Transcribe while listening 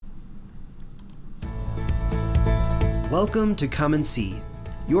Welcome to Come and See,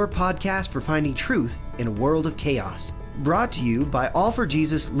 your podcast for finding truth in a world of chaos. Brought to you by All for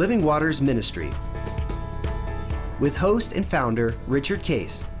Jesus Living Waters Ministry. With host and founder Richard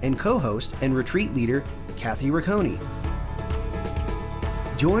Case and co-host and retreat leader Kathy Ricconi.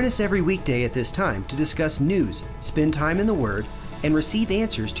 Join us every weekday at this time to discuss news, spend time in the Word, and receive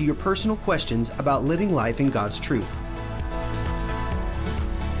answers to your personal questions about living life in God's truth.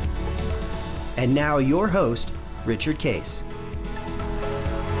 And now your host, Richard Case.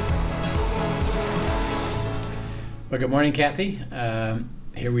 Well, good morning, Kathy.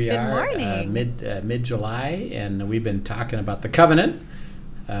 Here we are, mid-July, and we've been talking about the covenant,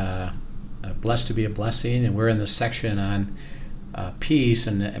 blessed to be a blessing, and we're in the section on peace,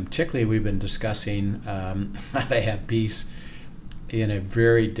 and particularly we've been discussing how to have peace in a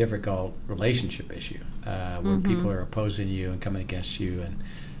very difficult relationship issue, where people are opposing you and coming against you and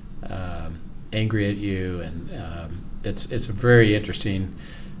angry at you, and it's a very interesting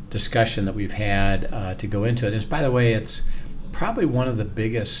discussion that we've had to go into it. And by the way, it's probably one of the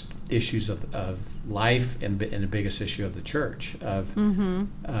biggest issues of life and the biggest issue of the church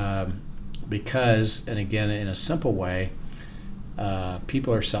because, and again, in a simple way,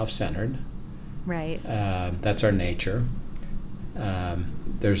 people are self-centered. Right. That's our nature.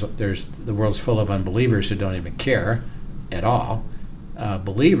 There's the world's full of unbelievers who don't even care at all.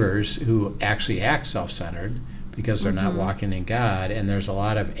 Believers who actually act self-centered because they're not walking in God, and there's a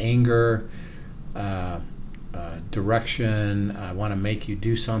lot of anger, direction. I want to make you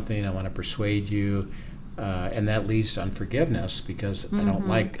do something. I want to persuade you, and that leads to unforgiveness because I don't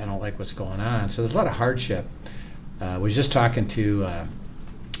like what's going on. So there's a lot of hardship. I was just talking to a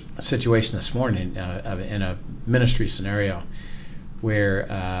situation this morning in a ministry scenario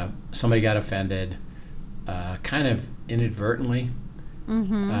where somebody got offended, kind of inadvertently.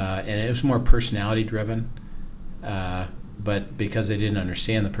 And it was more personality driven, but because they didn't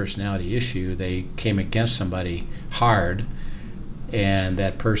understand the personality issue, they came against somebody hard, and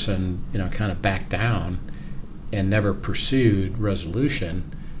that person, kind of backed down and never pursued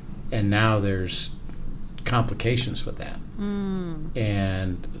resolution, and now there's complications with that.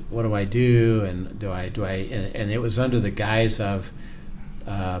 And what do I do? And do I? And it was under the guise of,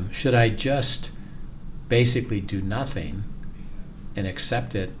 should I just basically do nothing and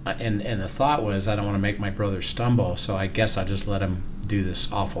accept it, and the thought was, I don't want to make my brother stumble, so I guess I'll just let him do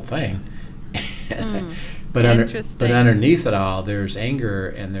this awful thing. But underneath it all, there's anger,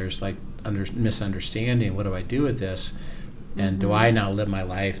 and there's like misunderstanding. What do I do with this? And do I now live my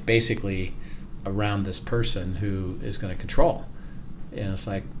life basically around this person who is going to control? And it's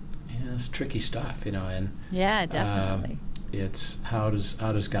like, it's tricky stuff, and yeah, definitely. It's how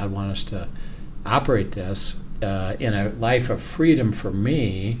does God want us to operate this in a life of freedom for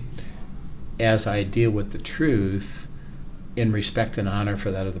me as I deal with the truth in respect and honor for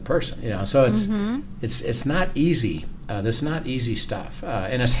that other person. So it's not easy. This is not easy stuff,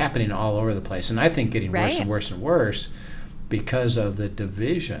 and it's happening all over the place. And I think getting worse and worse and worse because of the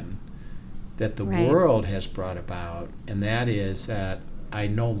division that the world has brought about, and that is that I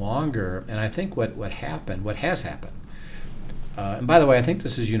no longer. And I think what has happened. And by the way, I think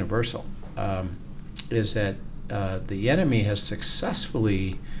this is universal. Is that the enemy has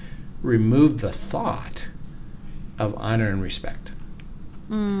successfully removed the thought of honor and respect.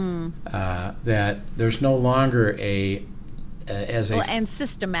 That there's no longer and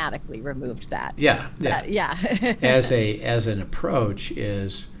systematically removed that. Yeah. as an approach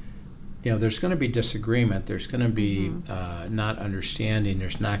is, there's going to be disagreement. There's going to be not understanding.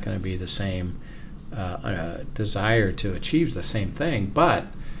 There's not going to be the same desire to achieve the same thing, but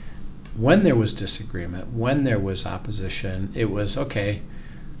when there was disagreement, when there was opposition, it was, okay,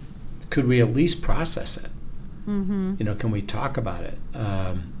 could we at least process it? Can we talk about it?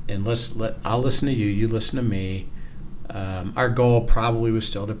 And I'll listen to you, you listen to me. Our goal probably was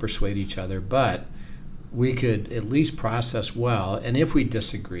still to persuade each other, but we could at least process well. And if we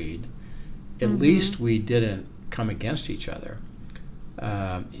disagreed, at least we didn't come against each other.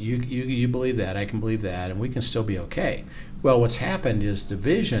 You believe that, I can believe that, and we can still be okay. Well, what's happened is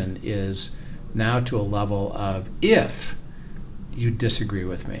division is now to a level of, if you disagree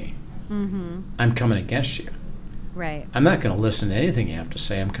with me, I'm coming against you. Right. I'm not going to listen to anything you have to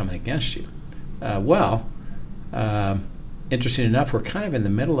say. I'm coming against you. Interesting enough, we're kind of in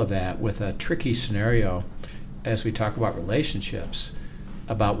the middle of that with a tricky scenario as we talk about relationships,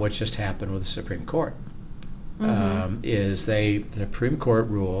 about what just happened with the Supreme Court. The Supreme Court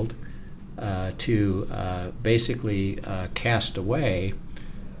ruled to basically cast away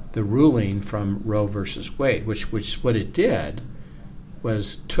the ruling from Roe versus Wade, which what it did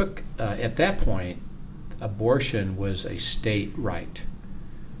was took, at that point, abortion was a state right.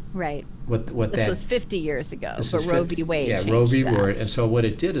 Right. What This that was 50 years ago, this but is Roe 50 v. Wade yeah, changed Roe v. that. Wade. And so what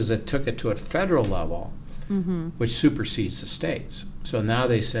it did is it took it to a federal level, which supersedes the states. So now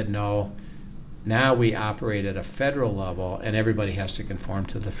they said, no, now we operate at a federal level, and everybody has to conform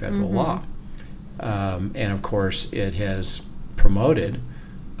to the federal law. And of course, it has promoted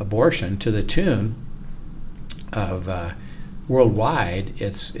abortion to the tune of worldwide.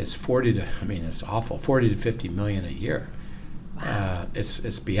 It's 40 to, I mean, it's awful, 40 to 50 million a year. Wow.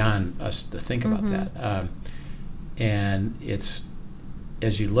 It's beyond us to think about that. And it's,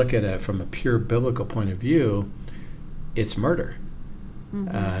 as you look at it from a pure biblical point of view, it's murder.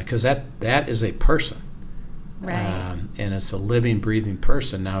 Because that is a person. Right. And it's a living, breathing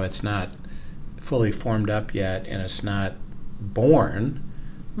person. Now, it's not fully formed up yet, and it's not born,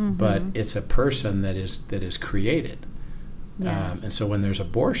 but it's a person that is created. Yeah. And so when there's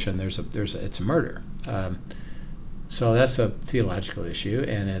abortion, it's murder. So that's a theological issue,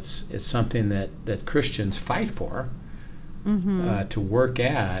 and it's something that Christians fight for, to work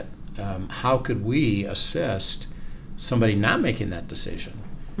at. How could we assist somebody not making that decision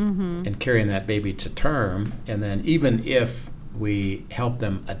and carrying that baby to term, and then even if we help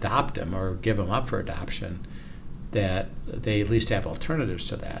them adopt them or give them up for adoption, that they at least have alternatives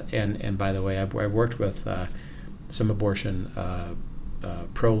to that. And by the way, I've worked with some abortion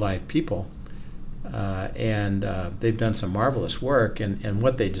pro-life people, and they've done some marvelous work. And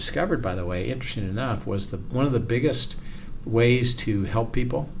what they discovered, by the way, interesting enough, was one of the biggest ways to help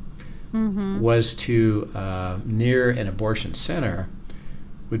people was to, near an abortion center,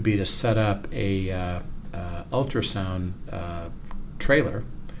 would be to set up a ultrasound trailer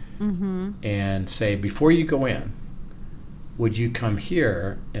and say, before you go in, would you come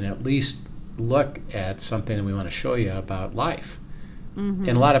here and at least look at something that we want to show you about life? And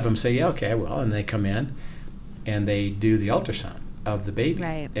a lot of them say, yeah, okay, I will. And they come in and they do the ultrasound of the baby.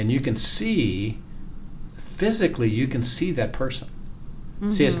 Right. And you can see, physically, you can see that person.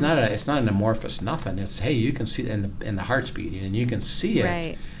 See, it's not an amorphous nothing. It's, hey, you can see it in the heart's beating, and you can see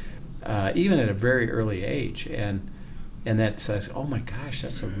it even at a very early age. And that says, oh my gosh,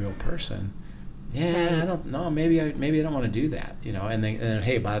 that's a real person. Yeah, I don't know. Maybe I don't want to do that, And then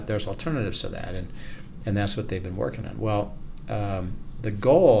hey, but there's alternatives to that, and that's what they've been working on. Well, the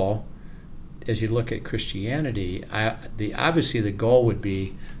goal, as you look at Christianity, obviously the goal would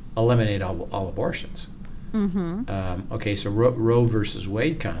be eliminate all abortions. Okay, so Roe versus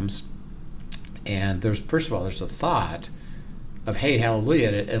Wade comes, and first of all there's a thought of, hey, hallelujah,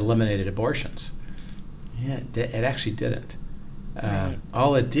 it eliminated abortions. Yeah, it actually didn't.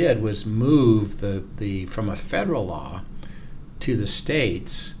 All it did was move the from a federal law to the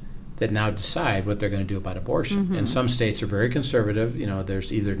states that now decide what they're going to do about abortion. And some states are very conservative.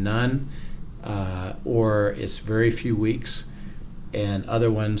 There's either none or it's very few weeks, and other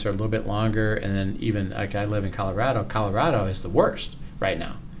ones are a little bit longer. And then even, like, I live in Colorado. Colorado is the worst right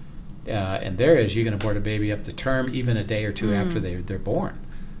now. And you can abort a baby up to term even a day or two after they're born.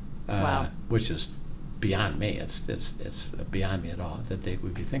 Wow. Which is beyond me. It's beyond me at all that they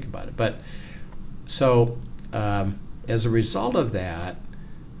would be thinking about it. But so as a result of that,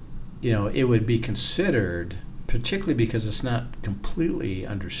 it would be considered, particularly because it's not completely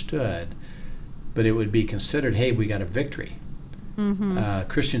understood, but it would be considered, hey, we got a victory.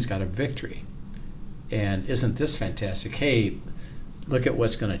 Christians got a victory. And isn't this fantastic? Hey, look at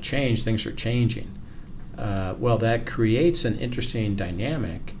what's going to change. Things are changing. Well, that creates an interesting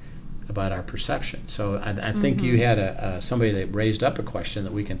dynamic about our perception. So I think you had somebody that raised up a question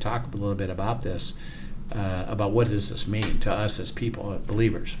that we can talk a little bit about this, about what does this mean to us as people,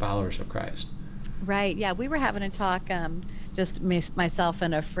 believers, followers of Christ. Right. Yeah, we were having a talk, just myself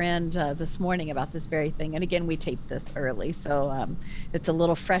and a friend this morning about this very thing. And again, we taped this early, so it's a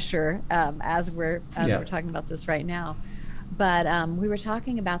little fresher as we're talking about this right now. But we were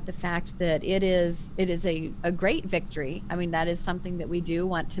talking about the fact that it is a great victory. I mean, that is something that we do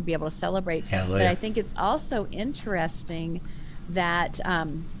want to be able to celebrate. Hallelujah. But I think it's also interesting that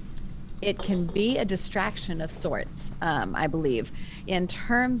it can be a distraction of sorts, I believe, in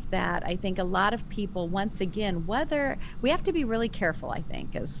terms that I think a lot of people, once again, whether we have to be really careful, I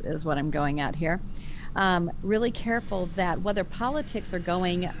think, is what I'm going at here, really careful that whether politics are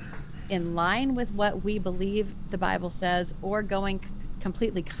going in line with what we believe the Bible says or going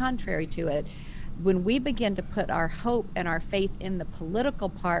completely contrary to it, when we begin to put our hope and our faith in the political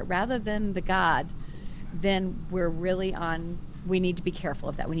part rather than the God, then we're really we need to be careful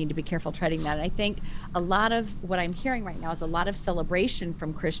of that. We need to be careful treading that. And I think a lot of what I'm hearing right now is a lot of celebration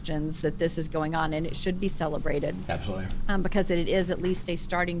from Christians that this is going on, and it should be celebrated. Absolutely. Because it is at least a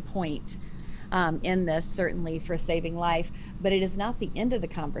starting point in this, certainly for saving life, but it is not the end of the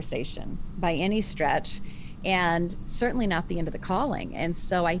conversation by any stretch, and certainly not the end of the calling. And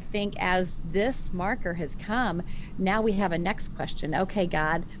so I think as this marker has come, now we have a next question. Okay,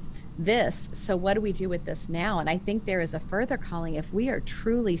 God, so what do we do with this now? And I think there is a further calling. If we are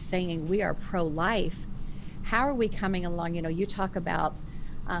truly saying we are pro-life, how are we coming along? You talk about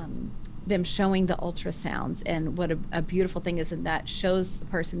them showing the ultrasounds, and what a beautiful thing is, and that shows the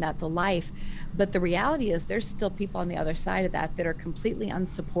person that's a life. But the reality is there's still people on the other side of that are completely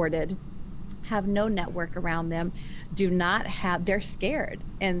unsupported, have no network around them, they're scared,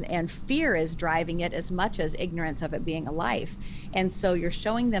 and fear is driving it as much as ignorance of it being a life. And so you're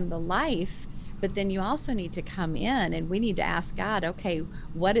showing them the life, but then you also need to come in, and we need to ask God, okay,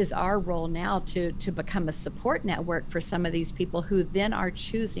 what is our role now to become a support network for some of these people who then are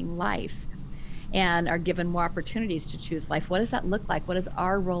choosing life and are given more opportunities to choose life? What does that look like? What is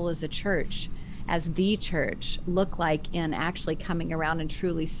our role as a church, as the church, look like in actually coming around and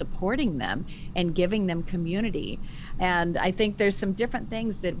truly supporting them and giving them community? And I think there's some different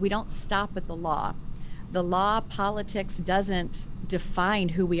things that we don't stop at the law. The law, politics doesn't define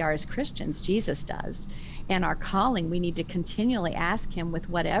who we are as Christians. Jesus does. And our calling, we need to continually ask him, with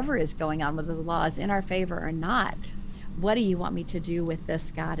whatever is going on, whether the law is in our favor or not, what do you want me to do with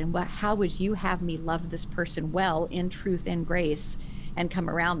this, God? And how would you have me love this person well in truth and grace and come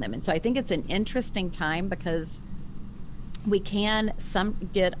around them? And so I think it's an interesting time, because we can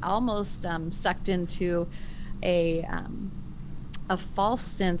get almost sucked into a false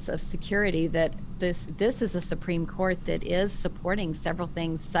sense of security that this is a Supreme Court that is supporting several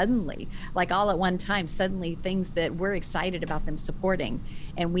things suddenly, like all at one time, suddenly things that we're excited about them supporting.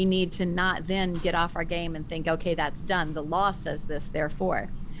 And we need to not then get off our game and think, okay, that's done. The law says this, therefore.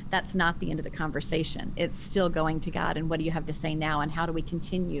 That's not the end of the conversation. It's still going to God, and what do you have to say now, and how do we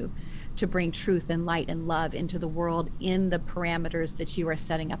continue to bring truth and light and love into the world in the parameters that you are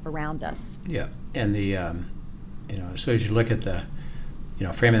setting up around us? Yeah, and so as you look at the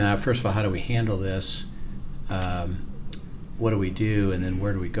framing that out, first of all, how do we handle this? What do we do, and then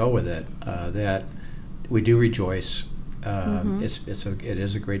where do we go with it? That we do rejoice. It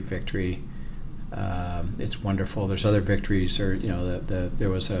is a great victory. It's wonderful. There's other victories. There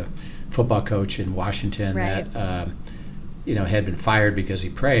was a football coach in Washington right. that had been fired because he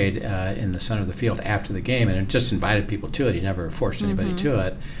prayed in the center of the field after the game, and it just invited people to it. He never forced anybody to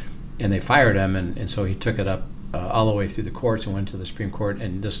it, and they fired him, and so he took it up all the way through the courts and went to the Supreme Court.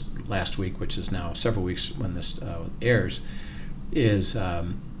 And this last week, which is now several weeks when this airs, is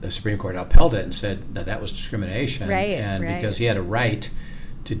the Supreme Court upheld it and said that was discrimination, because he had a right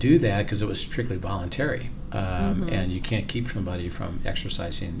to do that because it was strictly voluntary, and you can't keep somebody from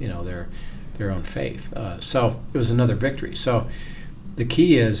exercising their own faith. So it was another victory. So the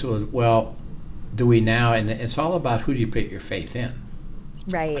key is, well, do we now? And it's all about who do you put your faith in,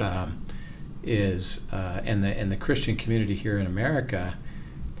 right? And the Christian community here in America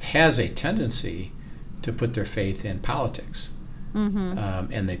has a tendency to put their faith in politics,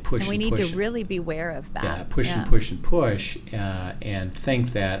 and they push. And we need to really beware of that. Yeah, push and push, and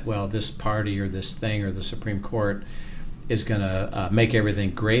think that, well, this party or this thing or the Supreme Court is going to make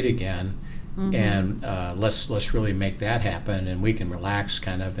everything great again, and let's really make that happen, and we can relax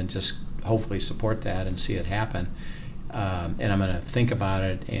kind of and just hopefully support that and see it happen. And I'm going to think about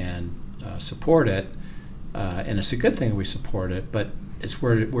it and support it, and it's a good thing we support it, but it's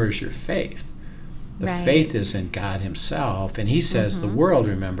where's your faith? The faith is in God himself, and he says the world,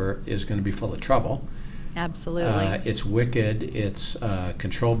 remember, is going to be full of trouble. Absolutely. It's wicked, it's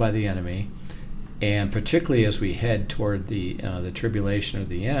controlled by the enemy, and particularly as we head toward the tribulation or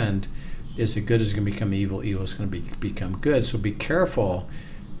the end, is the good is going to become evil, evil is going to become good. So be careful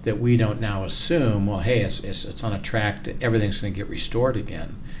that we don't now assume, well, hey, it's on a track to everything's going to get restored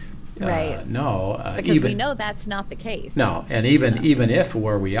again. Right. No. Because we know that's not the case. No, and even if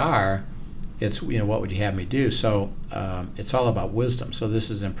where we are, it's, what would you have me do? So it's all about wisdom. So this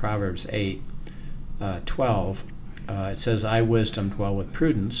is in Proverbs 8:12. It says, I, wisdom, dwell with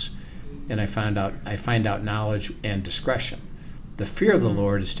prudence, and I find out knowledge and discretion. The fear of the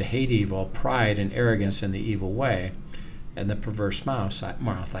Lord is to hate evil, pride and arrogance in the evil way, and the perverse mouth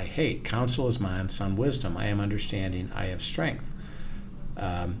I hate. Counsel is mine, son, wisdom. I am understanding, I have strength.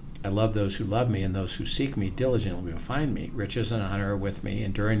 I love those who love me, and those who seek me diligently will find me. Riches and honor are with me,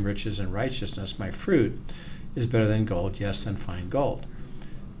 enduring riches and righteousness. My fruit is better than gold, yes, than fine gold.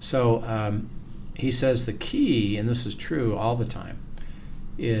 So he says the key, and this is true all the time,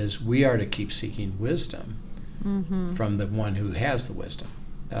 is we are to keep seeking wisdom from the one who has the wisdom.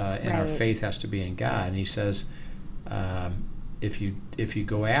 And our faith has to be in God. And he says, if you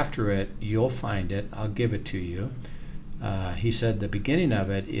go after it, you'll find it. I'll give it to you. He said the beginning of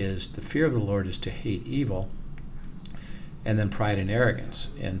it is the fear of the Lord is to hate evil, and then pride and arrogance.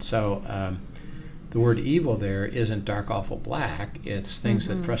 And so the word evil there isn't dark, awful, black. It's things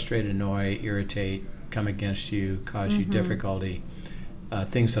that frustrate, annoy, irritate, come against you, cause you difficulty,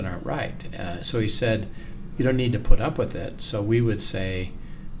 things that aren't right. So he said you don't need to put up with it. So we would say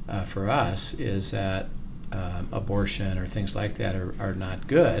for us is that abortion or things like that are not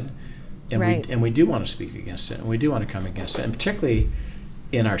good. And we do want to speak against it, and we do want to come against it, and particularly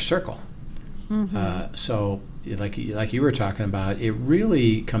in our circle. So like you were talking about, it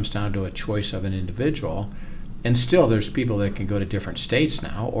really comes down to a choice of an individual. And still there's people that can go to different states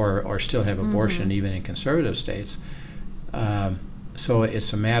now or still have abortion even in conservative states. So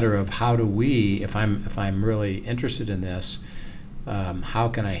it's a matter of how do we, if I'm really interested in this, how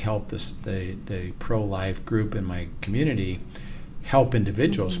can I help the pro-life group in my community help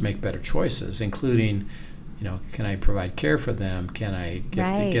individuals make better choices, including, can I provide care for them? Can I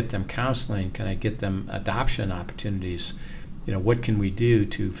get them counseling? Can I get them adoption opportunities? What can we do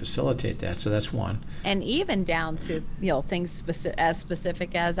to facilitate that? So that's one. And even down to, things as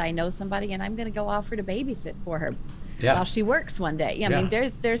specific as I know somebody and I'm going to go offer to babysit for her while she works one day. I mean,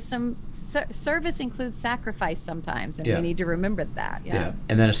 there's some service includes sacrifice sometimes, and we need to remember that.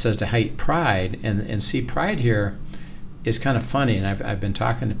 And then it says to hate pride, and see, pride here is kind of funny, and I've been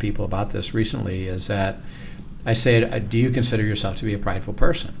talking to people about this recently, is that I say, do you consider yourself to be a prideful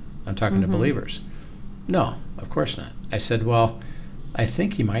person? I'm talking to believers. No, of course not. I said, well, I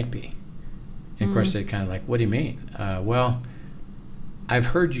think you might be. And of course, they kind of like, what do you mean? Well, I've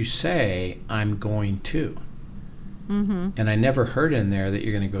heard you say, I'm going to. And I never heard in there that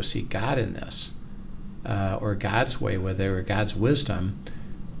you're going to go seek God in this, or God's way with it, or God's wisdom.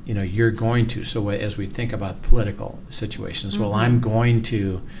 You're going to. So as we think about political situations, well, I'm going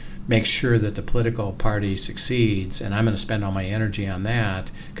to make sure that the political party succeeds, and I'm going to spend all my energy on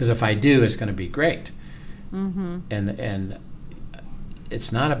that, because if I do, it's going to be great. And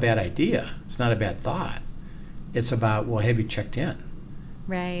it's not a bad idea. It's not a bad thought. It's about, well, have you checked in?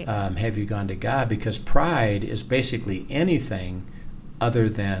 Right. Have you gone to God? Because pride is basically anything other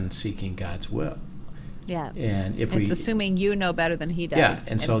than seeking God's will. Yeah. And if it's assuming you know better than he does. Yeah.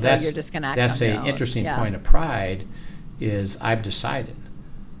 And so that's you're just gonna that's an interesting point of pride is I've decided.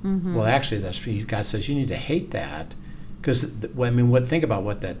 Well, actually, God says you need to hate that, because think about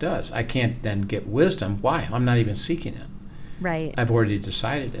what that does. I can't then get wisdom. Why? I'm not even seeking it. Right. I've already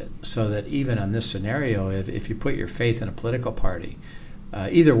decided it. So that even on this scenario, if you put your faith in a political party,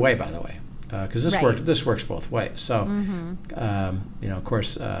 either way, by the way, because this works both ways. So, of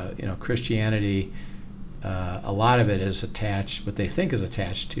course, Christianity, a lot of it is attached, what they think is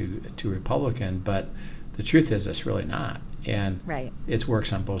attached to Republican, but the truth is it's really not. And it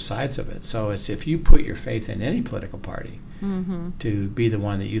works on both sides of it. So it's if you put your faith in any political party to be the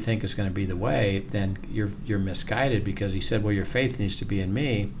one that you think is going to be the way, then you're misguided, because he said, well, your faith needs to be in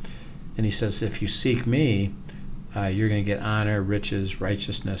me. And he says, if you seek me, you're going to get honor, riches,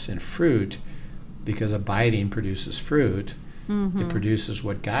 righteousness, and fruit, because abiding produces fruit. It produces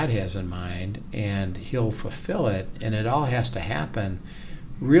what God has in mind, and he'll fulfill it. And it all has to happen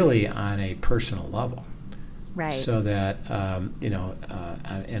really on a personal level. Right. So that,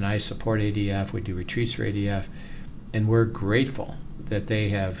 and I support ADF, we do retreats for ADF, and we're grateful that they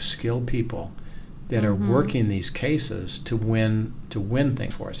have skilled people that are working these cases to win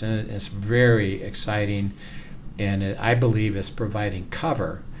things for us. And it's very exciting. And I believe it's providing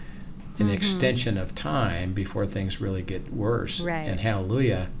cover, an extension of time before things really get worse. Right. And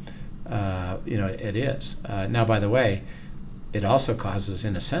hallelujah, it is. Now, by the way, it also causes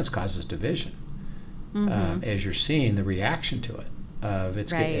division. As you're seeing the reaction to it,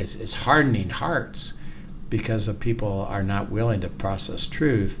 it's hardening hearts because of people are not willing to process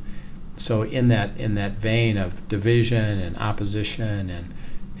truth. So in that vein of division and opposition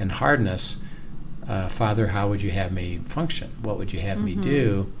and hardness, Father, how would you have me function? What would you have me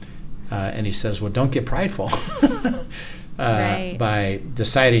do? And he says, well, don't get prideful by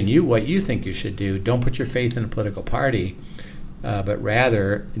deciding what you think you should do. Don't put your faith in a political party, but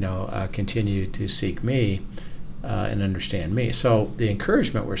rather, continue to seek me and understand me. So the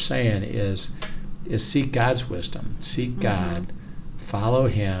encouragement we're saying is seek God's wisdom, seek God, follow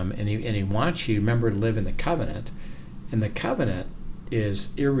him, and he wants you, remember, to live in the covenant. And the covenant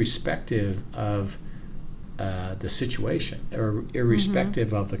is irrespective of the situation, or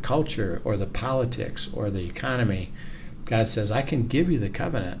irrespective of the culture or the politics or the economy. God says, I can give you the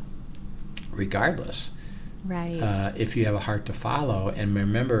covenant regardless. Right. If you have a heart to follow. And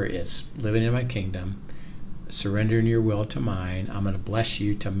remember, it's living in my kingdom, surrendering your will to mine. I'm going to bless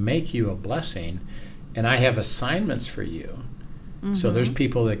you to make you a blessing, and I have assignments for you. So there's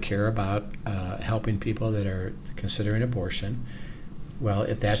people that care about helping people that are considering abortion. Well,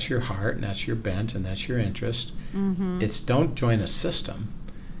 if that's your heart and that's your bent and that's your interest, it's don't join a system.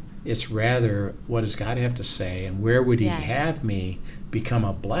 It's rather, what does God have to say, and where would he have me become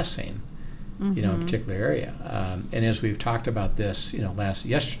a blessing, in a particular area. And as we've talked about this,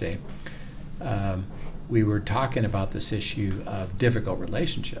 yesterday, we were talking about this issue of difficult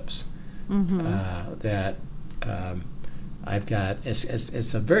relationships. That I've got,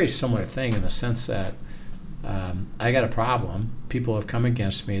 it's a very similar thing in the sense that I got a problem. People have come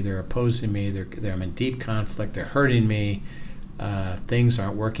against me. They're opposing me. I'm in deep conflict. They're hurting me. Things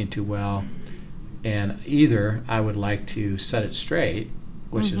aren't working too well. And either I would like to set it straight,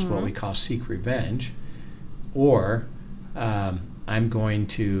 which is what we call seek revenge, or I'm going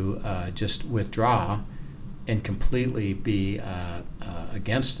to just withdraw and completely be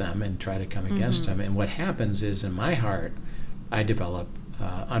against them and try to come against them. And what happens is, in my heart, I develop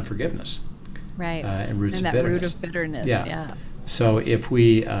unforgiveness. Right. And roots and of that bitterness. root of bitterness. Yeah. So if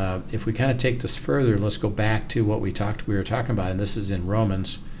we kind of take this further, let's go back to what we were talking about, and this is in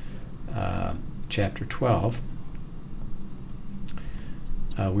Romans chapter 12.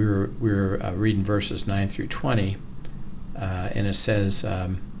 We were reading verses 9 through 20, and it says,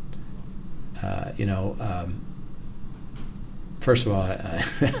 first of all,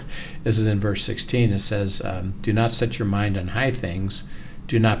 this is in verse 16. It says, "Do not set your mind on high things.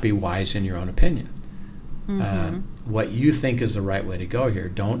 Do not be wise in your own opinion." What you think is the right way to go here.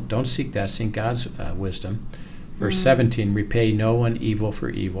 Don't seek that. Seek God's wisdom. Verse 17, repay no one evil for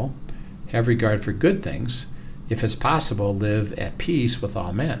evil. Have regard for good things. If it's possible, live at peace with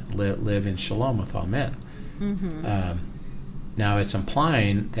all men. Live in shalom with all men. Now, it's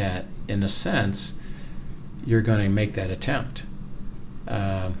implying that, in a sense, you're going to make that attempt.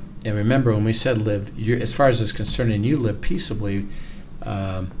 And remember, when we said live, as far as it's concerning you, live peaceably,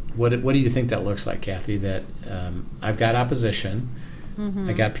 what do you think that looks like, Kathy? That I've got opposition,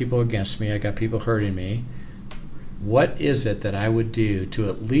 I got people against me, I got people hurting me. What is it that I would do to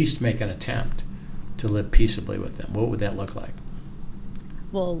at least make an attempt to live peaceably with them? What would that look like?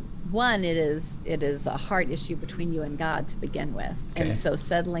 Well, one, it is a heart issue between you and God to begin with. Okay. And so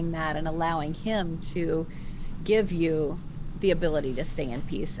settling that and allowing him to give you the ability to stay in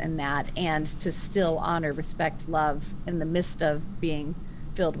peace in that, and to still honor, respect, love in the midst of being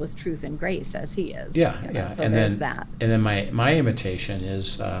filled with truth and grace as he is. Yeah. So and there's then that. And then my invitation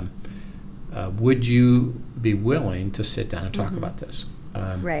is, would you be willing to sit down and talk about this?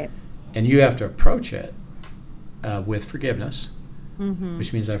 Right. And you have to approach it with forgiveness,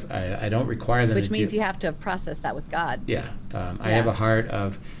 which means I don't require them to do. Which means you have to process that with God. Yeah. I have a heart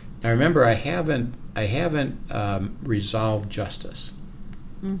of. Now remember, I haven't resolved justice,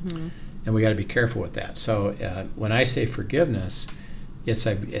 and we got to be careful with that. So when I say forgiveness,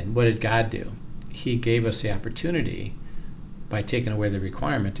 and what did God do? He gave us the opportunity, by taking away the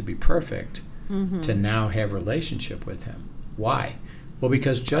requirement to be perfect, to now have relationship with him. Why? Well,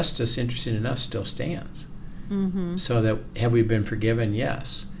 because justice, interesting enough, still stands. So that, have we been forgiven?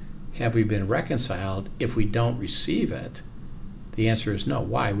 Yes. Have we been reconciled? If we don't receive it, the answer is no.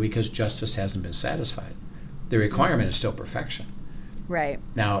 Why? Because justice hasn't been satisfied. The requirement is still perfection. Right.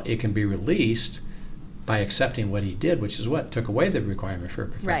 Now, it can be released by accepting what he did, which is what took away the requirement for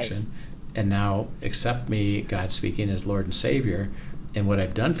perfection. Right. And now accept me, God speaking, as Lord and Savior, and what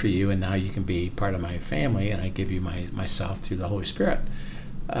I've done for you, and now you can be part of my family, and I give you myself through the Holy Spirit.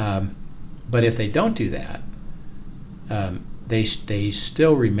 But if they don't do that, they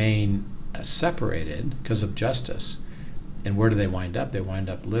still remain separated because of justice. And where do they wind up? They wind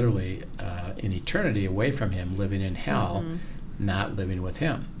up literally in eternity away from him, living in hell, not living with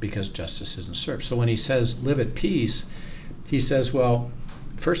him, because justice isn't served. So when he says live at peace, he says, well,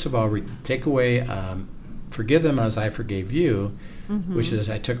 first of all, take away, forgive them as I forgave you, which is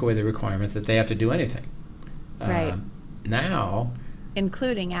I took away the requirement that they have to do anything. Right. Now,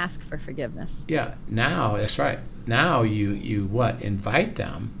 including ask for forgiveness. Yeah. Now, that's right. Now you what? Invite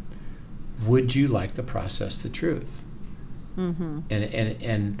them. Would you like to process the truth?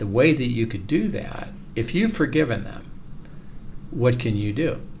 And the way that you could do that, if you've forgiven them, what can you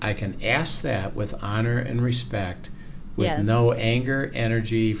do? I can ask that with honor and respect, with no anger,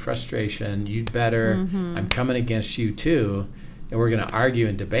 energy, frustration. You'd better. I'm coming against you too, and we're going to argue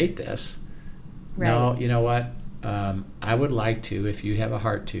and debate this. Right. No, you know what? I would like to, if you have a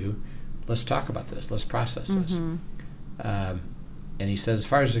heart to, let's talk about this. Let's process this. And he says, as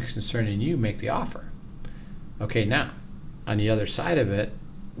far as it's concerning you, make the offer. Okay, now, on the other side of it,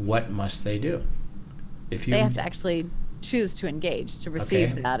 what must they do? If you They have to actually choose to engage, to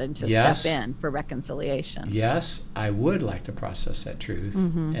receive Okay. that, and to Yes. step in for reconciliation. yes, I would like to process that truth,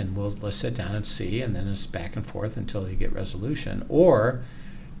 and let's sit down and see, and then it's back and forth until you get resolution. Or,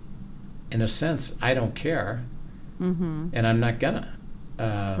 in a sense, I don't care, and I'm not gonna.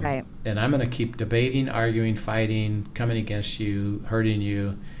 Right. And I'm gonna keep debating, arguing, fighting, coming against you, hurting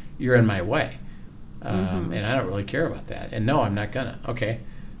you. You're in my way, and I don't really care about that. And no, I'm not gonna. Okay.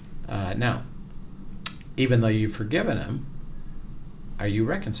 Now, even though you've forgiven him, are you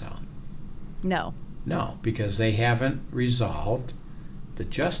reconciled? No. No, because they haven't resolved the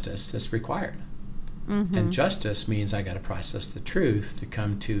justice that's required. And justice means I got to process the truth to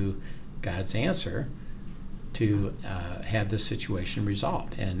come to God's answer to have this situation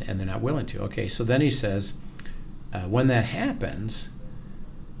resolved, and they're not willing to. Okay, so then he says, when that happens,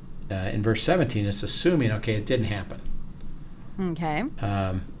 in verse 17, it's assuming, okay, it didn't happen. Okay.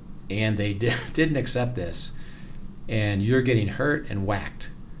 And they didn't accept this, and you're getting hurt and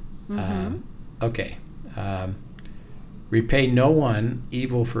whacked. Okay. Repay no one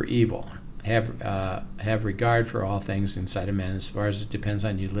evil for evil. Have regard for all things inside of men, as far as it depends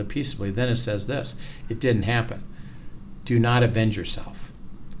on you to live peaceably. Then it says this: it didn't happen. Do not avenge yourself.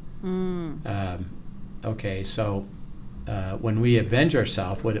 Okay, so when we avenge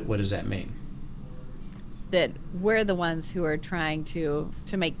ourselves, what does that mean? That we're the ones who are trying to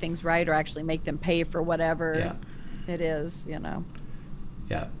make things right, or actually make them pay for whatever Yeah. it is, you know.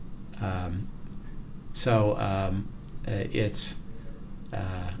 Yeah. It's.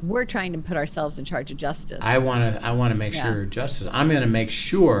 We're trying to put ourselves in charge of justice. I want to make Yeah. sure justice. I'm going to make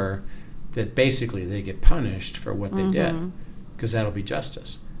sure that basically they get punished for what they did, because that'll be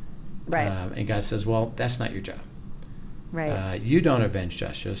justice. Right. And God says, well, that's not your job. Right. You don't avenge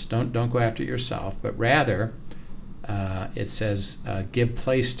justice. Don't go after yourself, but rather, it says, give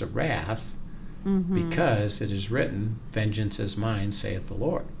place to wrath, because it is written, "Vengeance is mine, saith the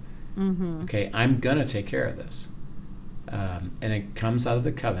Lord." Okay, I'm gonna take care of this, and it comes out of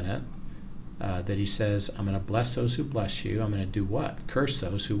the covenant that He says, "I'm gonna bless those who bless you. I'm gonna do what? Curse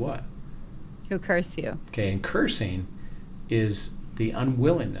those who what?" Who curse you? Okay, and cursing is the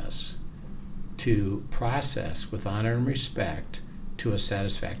unwillingness to process with honor and respect to a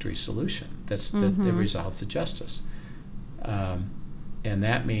satisfactory solution that resolves the justice. And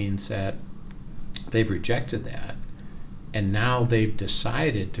that means that they've rejected that, and now they've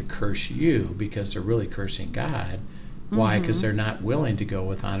decided to curse you because they're really cursing God. Why? Because they're not willing to go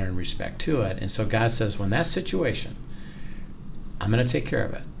with honor and respect to it. And so God says, when that situation, I'm going to take care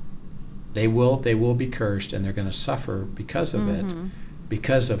of it. They will be cursed, and they're going to suffer because of it.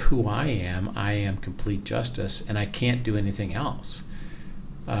 Because of who I am complete justice, and I can't do anything else.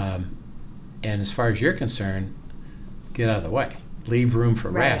 And as far as you're concerned, get out of the way. Leave room for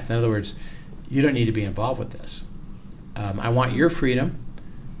Right. wrath. In other words, you don't need to be involved with this. I want your freedom,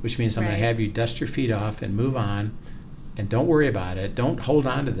 which means I'm going Right. to have you dust your feet off and move on, and don't worry about it. Don't hold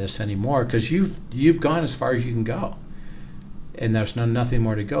on to this anymore, because you've gone as far as you can go, and there's nothing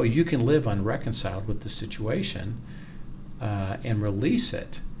more to go. You can live unreconciled with the situation. And release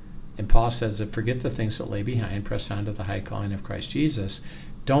it. And Paul says that forget the things that lay behind, press on to the high calling of Christ Jesus.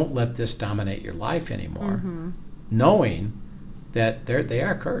 Don't let this dominate your life anymore, knowing that they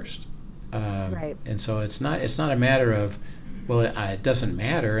are cursed. Right. And so it's not a matter of, well, it doesn't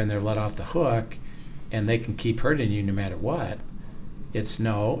matter, and they're let off the hook, and they can keep hurting you no matter what. It's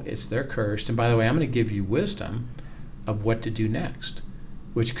they're cursed. And by the way, I'm going to give you wisdom of what to do next,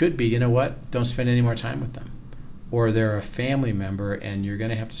 which could be, you know what, don't spend any more time with them. Or they're a family member and you're going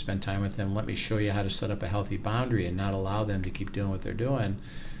to have to spend time with them. Let me show you how to set up a healthy boundary and not allow them to keep doing what they're doing,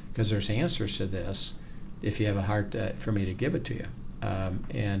 because there's answers to this if you have a heart for me to give it to you.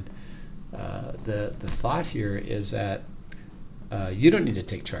 The thought here is that you don't need to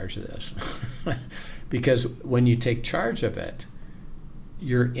take charge of this because when you take charge of it,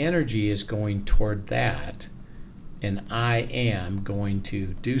 your energy is going toward that, and I am going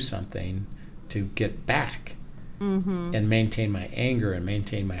to do something to get back. And maintain my anger and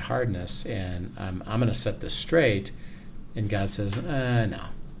maintain my hardness, and I'm going to set this straight. And God says, no,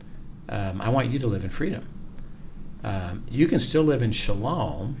 I want you to live in freedom. You can still live in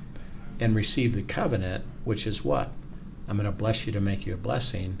shalom and receive the covenant, which is what? I'm going to bless you to make you a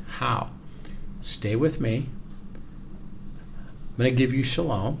blessing. How? Stay with me. I'm going to give you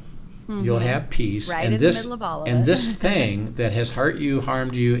shalom. You'll have peace. Right and in this, the middle of all of and it. this thing that has hurt you,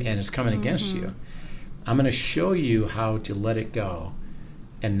 harmed you, and is coming against you, I'm going to show you how to let it go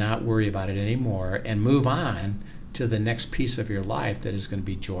and not worry about it anymore and move on to the next piece of your life that is going to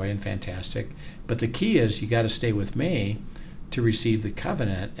be joy and fantastic. But the key is you got to stay with me, to receive the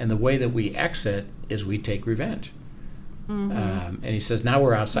covenant. And the way that we exit is we take revenge. And he says, now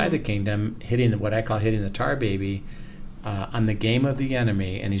we're outside the kingdom, hitting what I call hitting the tar baby on the game of the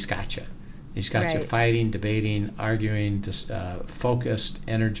enemy, and he's got you. He's got you fighting, debating, arguing, just focused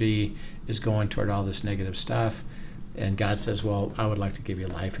energy is going toward all this negative stuff. And God says, well, I would like to give you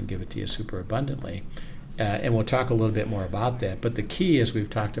life and give it to you super abundantly. And we'll talk a little bit more about that. But the key, as we've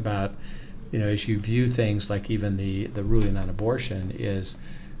talked about, as you view things like even the ruling on abortion, is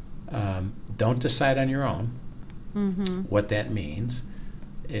don't decide on your own. What that means.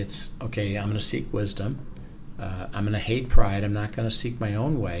 It's, okay, I'm going to seek wisdom. I'm going to hate pride. I'm not going to seek my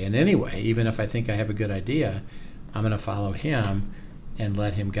own way. And anyway, even if I think I have a good idea, I'm going to follow him and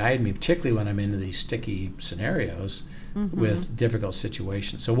let him guide me, particularly when I'm into these sticky scenarios with difficult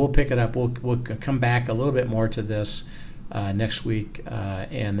situations. So we'll pick it up. We'll come back a little bit more to this next week,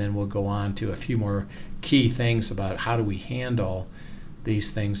 and then we'll go on to a few more key things about how do we handle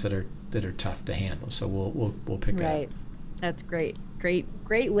these things that are tough to handle. So we'll pick it up. Right. That's great. Great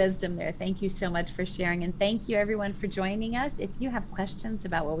wisdom there. Thank you so much for sharing. And thank you everyone for joining us. If you have questions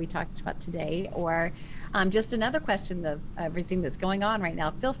about what we talked about today, or just another question of everything that's going on right now,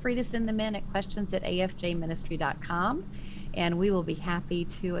 feel free to send them in at questions@afjministry.com, and we will be happy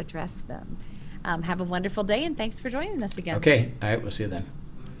to address them. Have a wonderful day, and thanks for joining us again. Okay. All right. We'll see you then.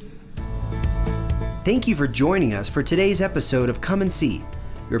 Thank you for joining us for today's episode of Come and See,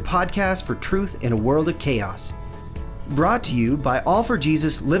 your podcast for truth in a world of chaos. Brought to you by All for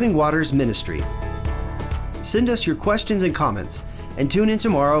Jesus Living Waters Ministry. Send us your questions and comments, and tune in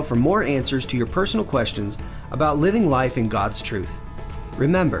tomorrow for more answers to your personal questions about living life in God's truth.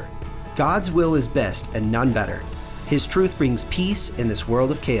 Remember, God's will is best and none better. His truth brings peace in this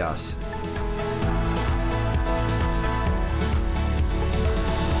world of chaos.